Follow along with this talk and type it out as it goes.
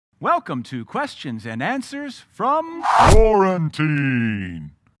Welcome to Questions and Answers from Quarantine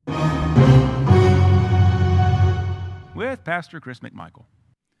with Pastor Chris McMichael.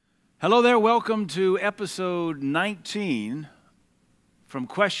 Hello there, welcome to episode 19 from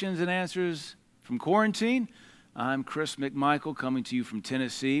Questions and Answers from Quarantine. I'm Chris McMichael coming to you from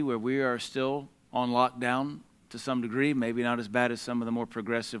Tennessee, where we are still on lockdown to some degree, maybe not as bad as some of the more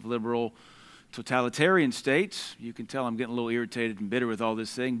progressive, liberal, totalitarian states. You can tell I'm getting a little irritated and bitter with all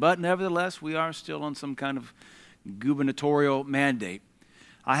this thing, but nevertheless, we are still on some kind of gubernatorial mandate.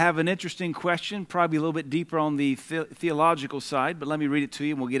 I have an interesting question, probably a little bit deeper on the theological side, but let me read it to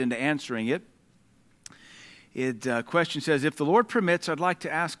you and we'll get into answering it. Question says, if the Lord permits, I'd like to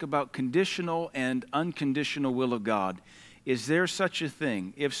ask about conditional and unconditional will of God. Is there such a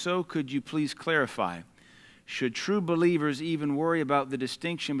thing? If so, could you please clarify? Should true believers even worry about the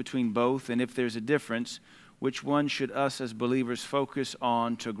distinction between both? And if there's a difference, which one should us as believers focus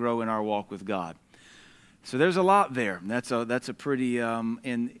on to grow in our walk with God? So there's a lot there. That's a pretty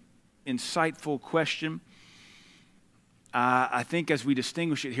insightful question. I think as we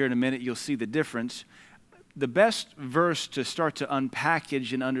distinguish it here in a minute, you'll see the difference. The best verse to start to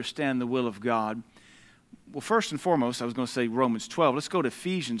unpackage and understand the will of God, well, first and foremost, I was going to say Romans 12. Let's go to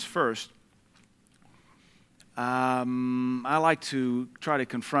Ephesians first. I like to try to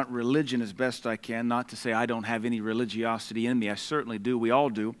confront religion as best I can, not to say I don't have any religiosity in me. I certainly do. We all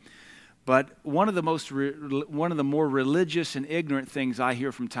do. But one of the more religious and ignorant things I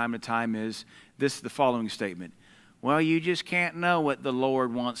hear from time to time is the following statement. Well, you just can't know what the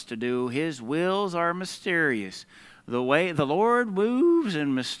Lord wants to do. His wills are mysterious. The way the Lord moves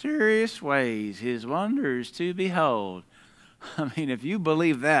in mysterious ways, His wonders to behold. I mean, if you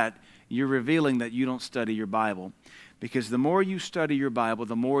believe that, you're revealing that you don't study your Bible. Because the more you study your Bible,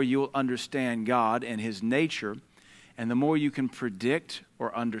 the more you'll understand God and His nature, and the more you can predict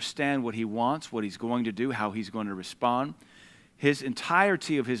or understand what He wants, what He's going to do, how He's going to respond. His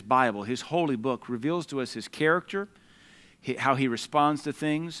entirety of His Bible, His holy book, reveals to us His character, how He responds to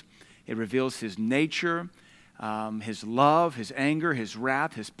things. It reveals His nature, His love, His anger, His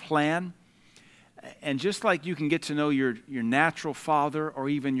wrath, His plan. And just like you can get to know your natural father or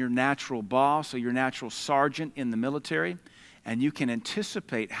even your natural boss or your natural sergeant in the military, and you can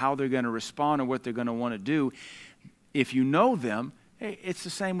anticipate how they're going to respond or what they're going to want to do, if you know them, it's the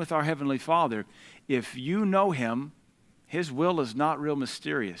same with our Heavenly Father. If you know Him, His will is not real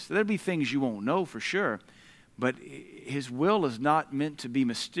mysterious. There'll be things you won't know for sure, but His will is not meant to be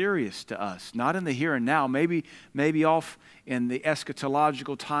mysterious to us, not in the here and now, maybe off in the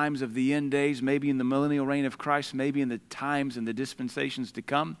eschatological times of the end days, maybe in the millennial reign of Christ, maybe in the times and the dispensations to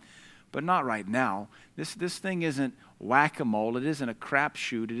come, but not right now. This thing isn't whack-a-mole. It isn't a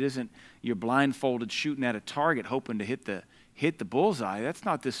crapshoot. It isn't you're blindfolded shooting at a target hoping to hit the bullseye. That's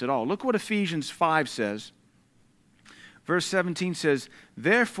not this at all. Look what Ephesians 5 says. Verse 17 says,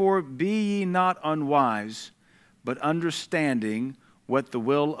 therefore be ye not unwise, but understanding what the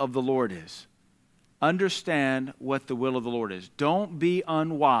will of the Lord is. Understand what the will of the Lord is. Don't be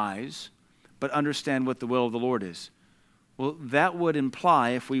unwise, but understand what the will of the Lord is. Well, that would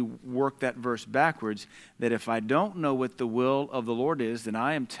imply, if we work that verse backwards, that if I don't know what the will of the Lord is, then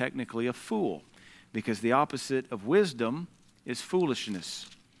I am technically a fool, because the opposite of wisdom is foolishness.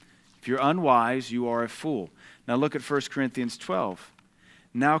 If you're unwise, you are a fool. Now look at 1 Corinthians 12.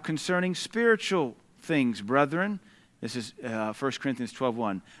 Now concerning spiritual things, brethren, this is 1 Corinthians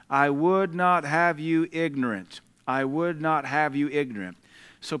 12:1. I would not have you ignorant. I would not have you ignorant.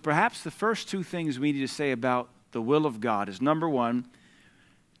 So perhaps the first two things we need to say about the will of God is, number one,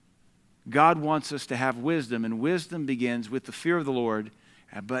 God wants us to have wisdom, and wisdom begins with the fear of the Lord.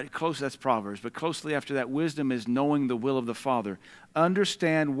 That's Proverbs. But closely after that, wisdom is knowing the will of the Father.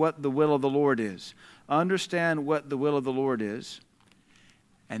 Understand what the will of the Lord is. Understand what the will of the Lord is.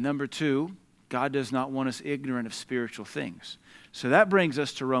 And number two, God does not want us ignorant of spiritual things. So that brings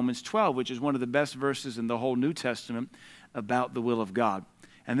us to Romans 12, which is one of the best verses in the whole New Testament about the will of God.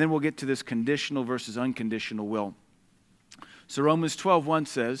 And then we'll get to this conditional versus unconditional will. So Romans 12:1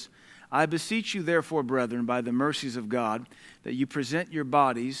 says, I beseech you therefore, brethren, by the mercies of God, that you present your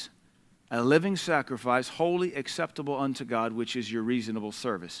bodies a living sacrifice, wholly acceptable unto God, which is your reasonable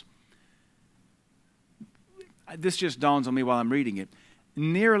service. This just dawns on me while I'm reading it.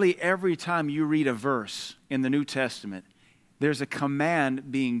 Nearly every time you read a verse in the New Testament, there's a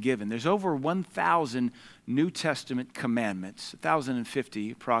command being given. There's over 1,000 New Testament commandments,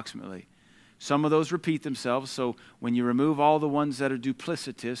 1,050 approximately. Some of those repeat themselves, so when you remove all the ones that are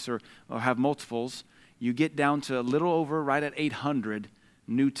duplicitous or have multiples, you get down to a little over, right at 800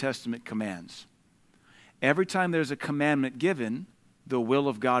 New Testament commands. Every time there's a commandment given, the will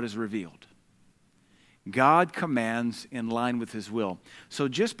of God is revealed. God commands in line with his will. So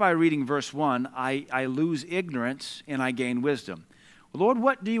just by reading verse 1, I lose ignorance and I gain wisdom. Lord,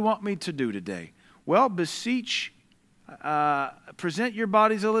 what do you want me to do today? Well, beseech, present your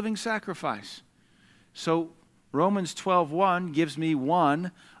bodies a living sacrifice. So Romans 12:1 gives me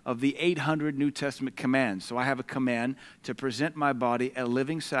one of the 800 New Testament commands. So I have a command to present my body a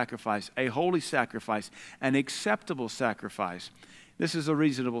living sacrifice, a holy sacrifice, an acceptable sacrifice. This is a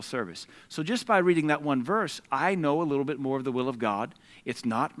reasonable service. So just by reading that one verse, I know a little bit more of the will of God. It's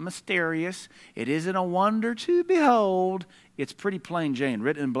not mysterious. It isn't a wonder to behold. It's pretty plain Jane,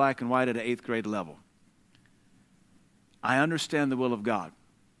 written in black and white at an 8th grade level. I understand the will of God.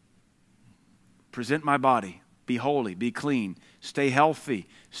 Present my body. Be holy. Be clean. Stay healthy.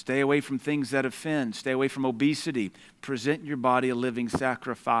 Stay away from things that offend. Stay away from obesity. Present your body a living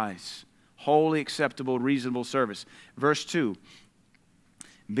sacrifice. Holy, acceptable, reasonable service. Verse 2.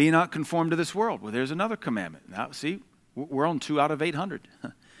 Be not conformed to this world. Well, there's another commandment. Now, see, we're on 2 out of 800.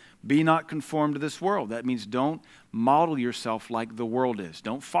 Be not conformed to this world. That means don't model yourself like the world is.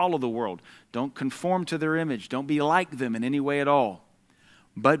 Don't follow the world. Don't conform to their image. Don't be like them in any way at all.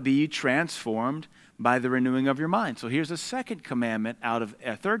 But be ye transformed by the renewing of your mind. So here's a third commandment out of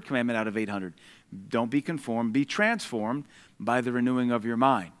 800. Don't be conformed. Be transformed by the renewing of your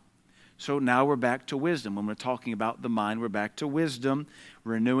mind. So now we're back to wisdom. When we're talking about the mind, we're back to wisdom.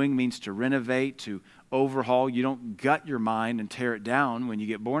 Renewing means to renovate, to overhaul. You don't gut your mind and tear it down when you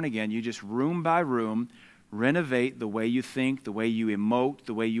get born again. You just room by room renovate the way you think, the way you emote,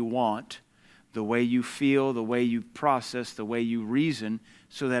 the way you want, the way you feel, the way you process, the way you reason,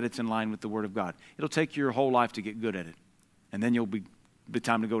 so that it's in line with the Word of God. It'll take you your whole life to get good at it. And then you'll be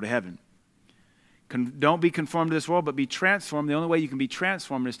time to go to heaven. Don't be conformed to this world, but be transformed. The only way you can be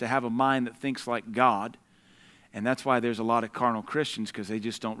transformed is to have a mind that thinks like God. And that's why there's a lot of carnal Christians, because they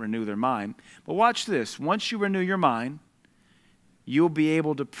just don't renew their mind. But watch this. Once you renew your mind, you'll be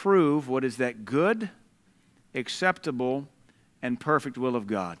able to prove what is that good, acceptable, and perfect will of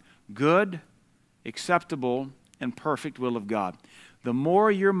God. Good, acceptable, and perfect will of God. The more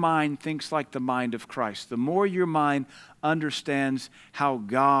your mind thinks like the mind of Christ, the more your mind understands how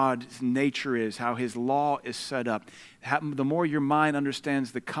God's nature is, how His law is set up, the more your mind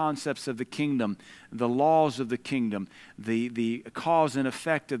understands the concepts of the kingdom, the laws of the kingdom, the cause and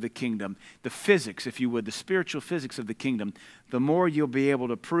effect of the kingdom, the physics, if you would, the spiritual physics of the kingdom, the more you'll be able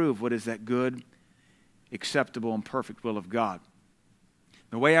to prove what is that good, acceptable, and perfect will of God.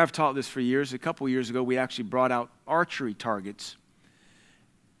 The way I've taught this for years, a couple years ago, we actually brought out archery targets.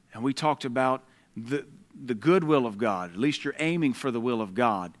 And we talked about the good will of God. At least you're aiming for the will of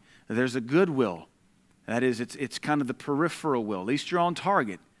God. There's a good will. That is, it's kind of the peripheral will. At least you're on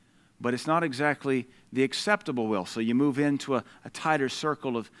target. But it's not exactly the acceptable will. So you move into a tighter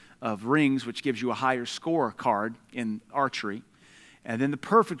circle of rings, which gives you a higher score card in archery. And then the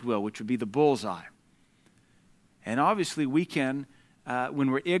perfect will, which would be the bullseye. And obviously we can,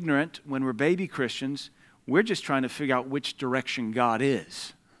 when we're ignorant, when we're baby Christians, we're just trying to figure out which direction God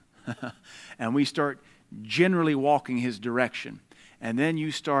is. And we start generally walking His direction. And then you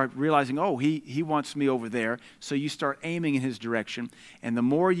start realizing, oh, he wants me over there. So you start aiming in His direction. And the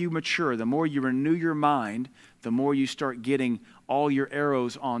more you mature, the more you renew your mind, the more you start getting all your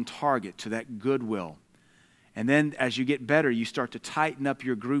arrows on target to that good will. And then as you get better, you start to tighten up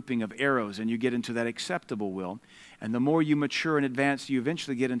your grouping of arrows and you get into that acceptable will. And the more you mature and advance, you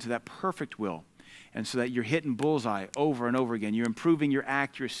eventually get into that perfect will. And so that you're hitting bullseye over and over again. You're improving your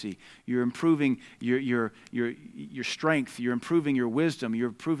accuracy. You're improving your strength. You're improving your wisdom. You're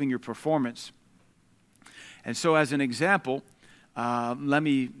improving your performance. And so as an example, let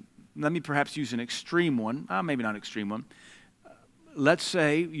me perhaps use an extreme one. Maybe not an extreme one. Let's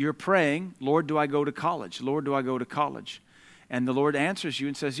say you're praying, Lord, do I go to college? Lord, do I go to college? And the Lord answers you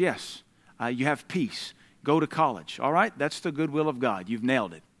and says, yes, you have peace. Go to college. All right, that's the good will of God. You've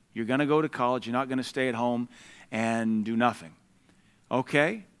nailed it. You're going to go to college. You're not going to stay at home and do nothing.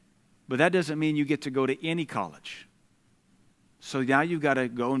 Okay? But that doesn't mean you get to go to any college. So now you've got to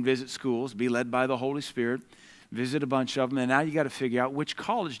go and visit schools, be led by the Holy Spirit, visit a bunch of them, and now you got to figure out, which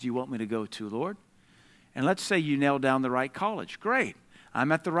college do you want me to go to, Lord? And let's say you nailed down the right college. Great.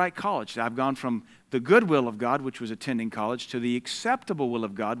 I'm at the right college. I've gone from the good will of God, which was attending college, to the acceptable will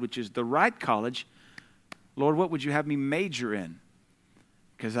of God, which is the right college. Lord, what would you have me major in?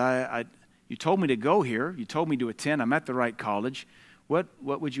 Because you told me to go here. You told me to attend. I'm at the right college. What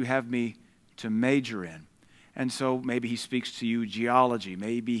would you have me to major in? And so maybe He speaks to you geology.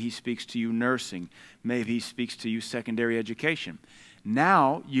 Maybe He speaks to you nursing. Maybe He speaks to you secondary education.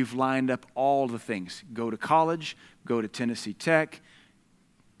 Now you've lined up all the things. Go to college. Go to Tennessee Tech.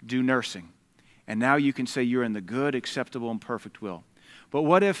 do nursing. And now you can say you're in the good, acceptable, and perfect will. But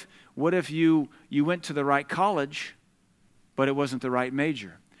what if you went to the right college, but it wasn't the right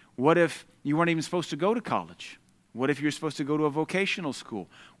major? What if you weren't even supposed to go to college? What if you're supposed to go to a vocational school?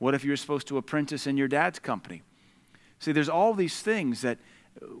 What if you're supposed to apprentice in your dad's company? See, there's all these things that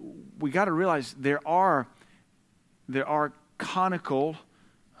we got to realize there are conical,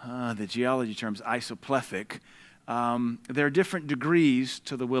 the geology term is isoplethic. There are different degrees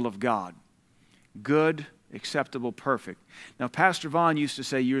to the will of God. Good, acceptable, perfect. Now, Pastor Vaughn used to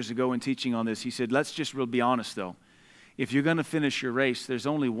say years ago in teaching on this, he said, let's just be honest though. If you're going to finish your race, there's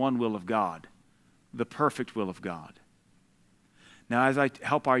only one will of God, the perfect will of God. Now, as I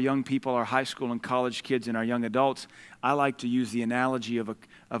help our young people, our high school and college kids and our young adults, I like to use the analogy of a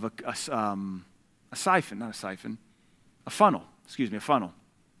funnel. A funnel.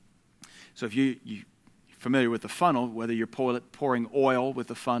 So if you're familiar with the funnel, whether you're pouring oil with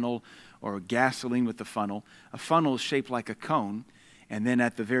the funnel or gasoline with the funnel, a funnel is shaped like a cone, and then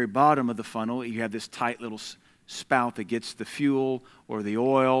at the very bottom of the funnel, you have this tight little spout that gets the fuel or the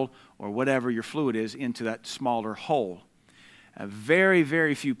oil or whatever your fluid is into that smaller hole. Very,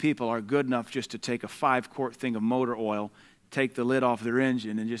 very few people are good enough just to take a 5-quart thing of motor oil, take the lid off their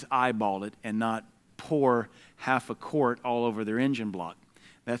engine, and just eyeball it and not pour half a quart all over their engine block.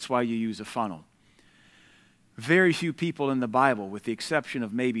 That's why you use a funnel. Very few people in the Bible, with the exception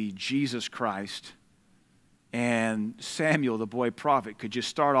of maybe Jesus Christ and Samuel, the boy prophet, could just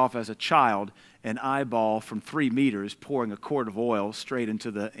start off as a child and eyeball from 3 meters, pouring a quart of oil straight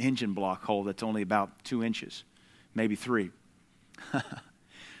into the engine block hole that's only about 2 inches, maybe 3.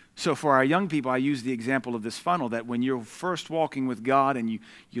 So for our young people, I use the example of this funnel that when you're first walking with God and you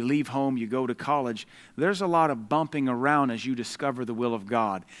leave home, you go to college, there's a lot of bumping around as you discover the will of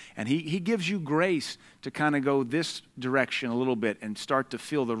God. And He gives you grace to kind of go this direction a little bit and start to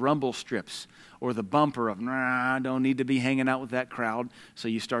feel the rumble strips or the bumper of, I don't need to be hanging out with that crowd. So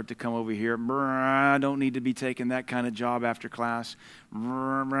you start to come over here, I don't need to be taking that kind of job after class.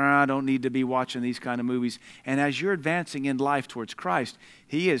 I don't need to be watching these kind of movies. And as you're advancing in life towards Christ,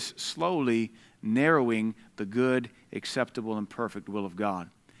 He is slowly narrowing the good, acceptable, and perfect will of God.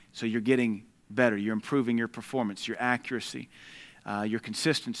 So you're getting better. You're improving your performance, your accuracy, your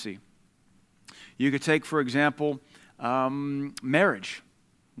consistency. You could take, for example, marriage.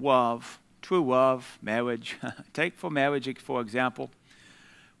 Love. True love, marriage. Take for marriage, for example.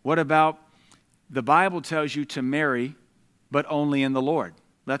 What about the Bible tells you to marry, but only in the Lord.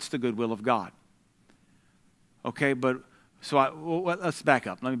 That's the good will of God. Okay, but let's back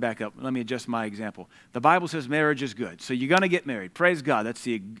up. Let me back up. Let me adjust my example. The Bible says marriage is good. So you're going to get married. Praise God. That's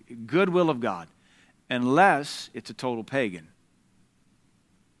the good will of God. Unless it's a total pagan.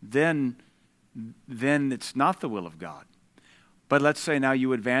 Then it's not the will of God. But let's say now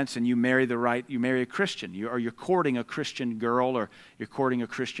you advance and you marry a Christian, or you're courting a Christian girl, or you're courting a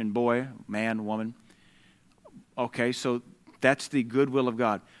Christian boy, man, woman. Okay, so that's the good will of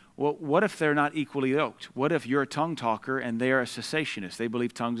God. Well, what if they're not equally yoked? What if you're a tongue talker and they're a cessationist? They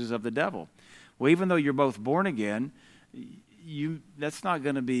believe tongues is of the devil. Well, even though you're both born again, that's not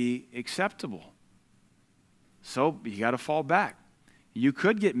going to be acceptable. So you got to fall back. You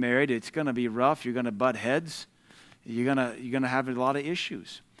could get married. It's going to be rough. You're going to butt heads. You're gonna have a lot of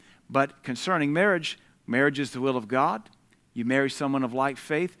issues. But concerning marriage, marriage is the will of God. You marry someone of like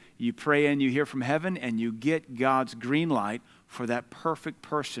faith, you pray and you hear from heaven, and you get God's green light for that perfect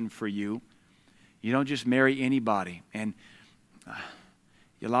person for you. You don't just marry anybody. And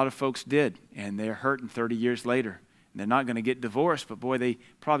a lot of folks did, and they're hurting 30 years later. And they're not going to get divorced, but boy, they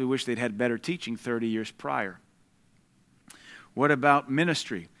probably wish they'd had better teaching 30 years prior. What about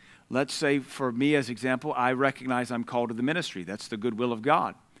ministry? Let's say, for me as example, I recognize I'm called to the ministry. That's the good will of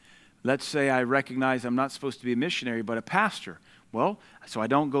God. Let's say I recognize I'm not supposed to be a missionary, but a pastor. Well, so I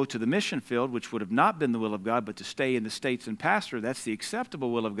don't go to the mission field, which would have not been the will of God, but to stay in the States and pastor. That's the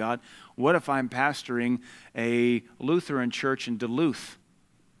acceptable will of God. What if I'm pastoring a Lutheran church in Duluth?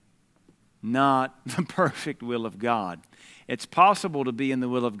 Not the perfect will of God. It's possible to be in the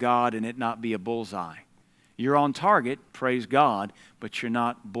will of God and it not be a bullseye. You're on target, praise God, but you're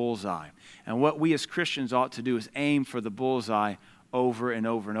not bullseye. And what we as Christians ought to do is aim for the bullseye over and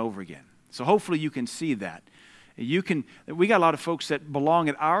over and over again. So hopefully you can see that. We got a lot of folks that belong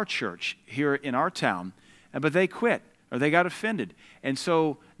at our church here in our town, but they quit or they got offended. And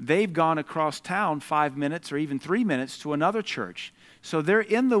so they've gone across town 5 minutes or even 3 minutes to another church. So they're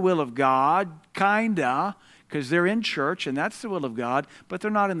in the will of God, kinda, because they're in church, and that's the will of God, but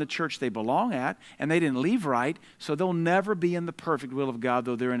they're not in the church they belong at, and they didn't leave right, so they'll never be in the perfect will of God,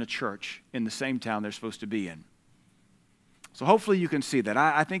 though they're in a church in the same town they're supposed to be in. So hopefully you can see that.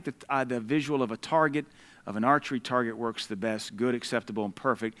 I think that the visual of a target, of an archery target, works the best, good, acceptable, and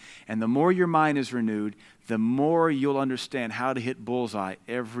perfect. And the more your mind is renewed, the more you'll understand how to hit bullseye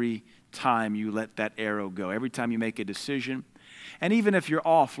every time you let that arrow go, every time you make a decision. And even if you're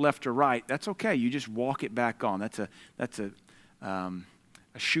off left or right, that's okay. You just walk it back on. That's a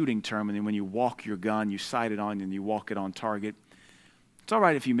shooting term. And then when you walk your gun, you sight it on and you walk it on target. It's all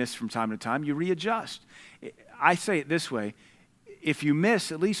right if you miss from time to time. You readjust. I say it this way. If you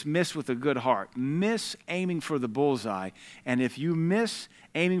miss, at least miss with a good heart. Miss aiming for the bullseye. And if you miss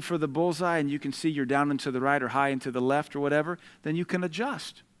aiming for the bullseye and you can see you're down and to the right or high and to the left or whatever, then you can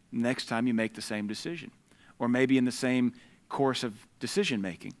adjust next time you make the same decision. Or maybe in the same course of decision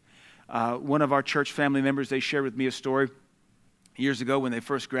making. One of our church family members, they shared with me a story years ago when they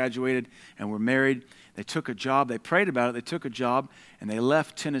first graduated and were married. They took a job, they prayed about it, they took a job, and they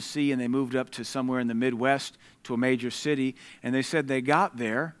left Tennessee and they moved up to somewhere in the Midwest to a major city. And they said they got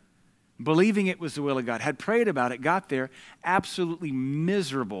there, believing it was the will of God, had prayed about it, got there, absolutely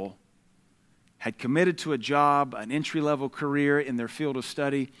miserable, had committed to a job, an entry-level career in their field of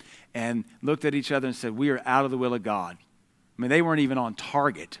study, and looked at each other and said, we are out of the will of God. I mean, they weren't even on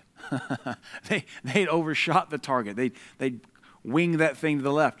target. They'd overshot the target. They'd wing that thing to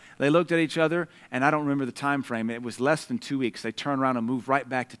the left. They looked at each other, and I don't remember the time frame. It was less than 2 weeks. They turned around and moved right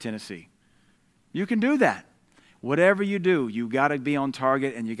back to Tennessee. You can do that. Whatever you do, you got to be on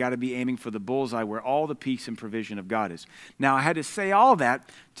target, and you got to be aiming for the bullseye where all the peace and provision of God is. Now, I had to say all that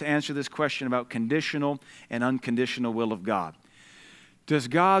to answer this question about conditional and unconditional will of God. Does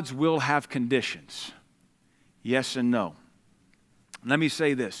God's will have conditions? Yes and no. Let me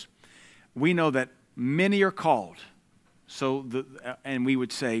say this. We know that many are called. And we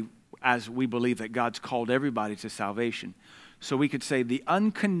would say, as we believe that God's called everybody to salvation. So we could say the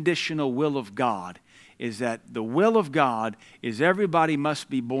unconditional will of God is that the will of God is everybody must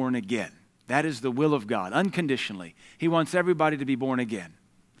be born again. That is the will of God, unconditionally. He wants everybody to be born again.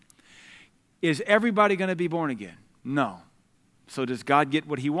 Is everybody going to be born again? No. So does God get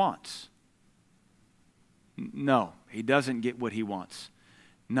what he wants? No, he doesn't get what he wants.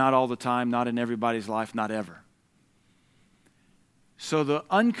 Not all the time, not in everybody's life, not ever. So the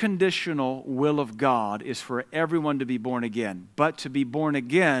unconditional will of God is for everyone to be born again. But to be born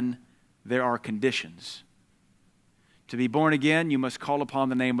again, there are conditions. To be born again, you must call upon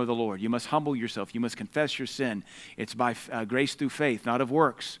the name of the Lord. You must humble yourself. You must confess your sin. It's by grace through faith, not of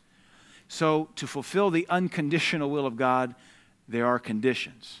works. So to fulfill the unconditional will of God, there are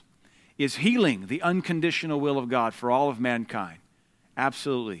conditions. Is healing the unconditional will of God for all of mankind?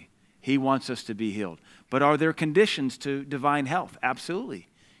 Absolutely. He wants us to be healed. But are there conditions to divine health? Absolutely.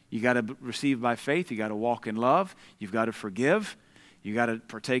 You got to receive by faith. You got to walk in love. You've got to forgive. You got to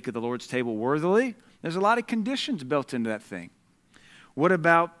partake of the Lord's table worthily. There's a lot of conditions built into that thing. What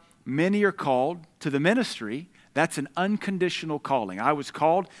about many are called to the ministry? That's an unconditional calling. I was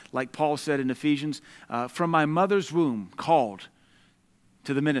called, like Paul said in Ephesians, from my mother's womb, called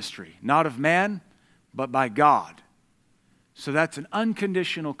to the ministry. Not of man, but by God. So that's an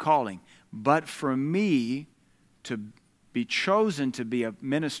unconditional calling. But for me to be chosen to be a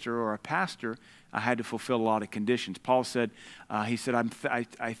minister or a pastor, I had to fulfill a lot of conditions. Paul said, I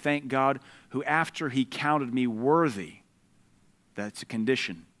thank God who after he counted me worthy, that's a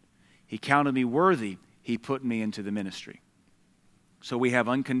condition. He counted me worthy, he put me into the ministry. So we have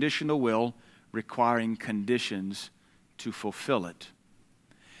unconditional will requiring conditions to fulfill it.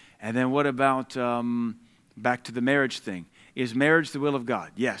 And then what about, back to the marriage thing. Is marriage the will of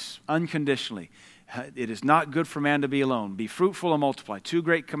God? Yes, unconditionally. It is not good for man to be alone. Be fruitful and multiply. 2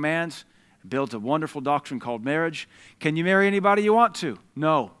 great commands. Builds a wonderful doctrine called marriage. Can you marry anybody you want to?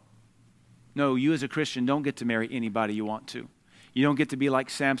 No. No, you as a Christian don't get to marry anybody you want to. You don't get to be like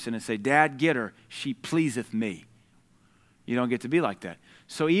Samson and say, Dad, get her. She pleaseth me. You don't get to be like that.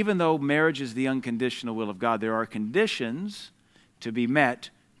 So even though marriage is the unconditional will of God, there are conditions to be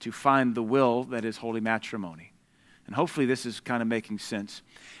met to find the will that is holy matrimony. And hopefully this is kind of making sense.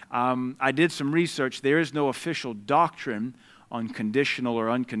 I did some research. There is no official doctrine on conditional or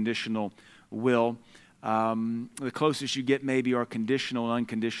unconditional will. The closest you get maybe are conditional and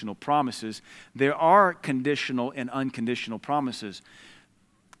unconditional promises. There are conditional and unconditional promises.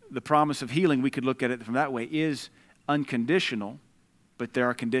 The promise of healing, we could look at it from that way, is unconditional, but there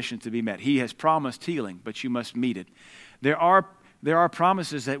are conditions to be met. He has promised healing, but you must meet it. There are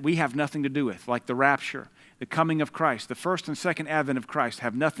promises that we have nothing to do with, like the rapture, the coming of Christ. The first and second advent of Christ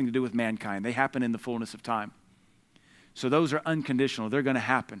have nothing to do with mankind. They happen in the fullness of time. So those are unconditional. They're going to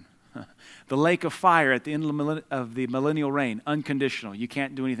happen. The lake of fire at the end of the millennial reign, unconditional. You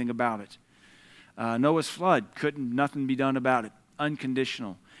can't do anything about it. Noah's flood, nothing be done about it.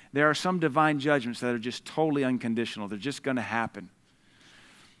 Unconditional. There are some divine judgments that are just totally unconditional. They're just going to happen.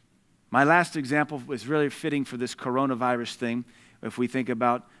 My last example is really fitting for this coronavirus thing. If we think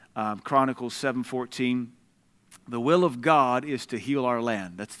about Chronicles 7:14, the will of God is to heal our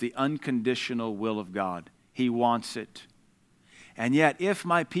land. That's the unconditional will of God. He wants it. And yet, if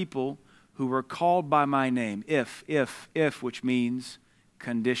my people who were called by my name, if, which means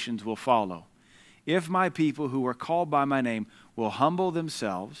conditions will follow. If my people who are called by my name will humble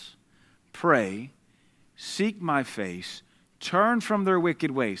themselves, pray, seek my face, turn from their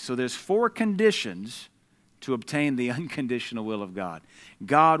wicked ways. So there's 4 conditions to obtain the unconditional will of God.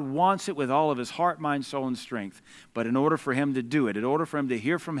 God wants it with all of his heart, mind, soul, and strength. But in order for him to do it, in order for him to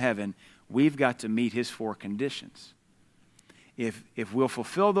hear from heaven, we've got to meet his 4 conditions. If we'll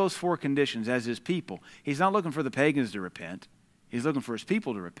fulfill those 4 conditions as his people, he's not looking for the pagans to repent. He's looking for his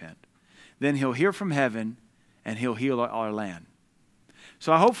people to repent. Then he'll hear from heaven and he'll heal our land.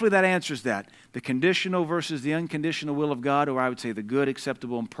 So hopefully that answers that. The conditional versus the unconditional will of God, or I would say the good,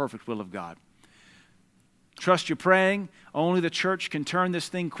 acceptable, and perfect will of God. Trust you're praying. Only the church can turn this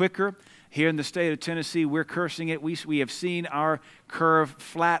thing quicker. Here in the state of Tennessee, we're cursing it. We have seen our curve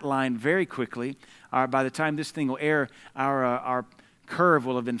flatline very quickly. By the time this thing will air, our curve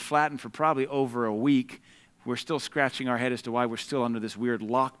will have been flattened for probably over a week. We're still scratching our head as to why we're still under this weird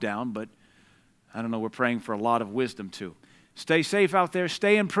lockdown, but I don't know, we're praying for a lot of wisdom too. Stay safe out there.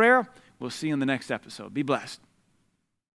 Stay in prayer. We'll see you in the next episode. Be blessed.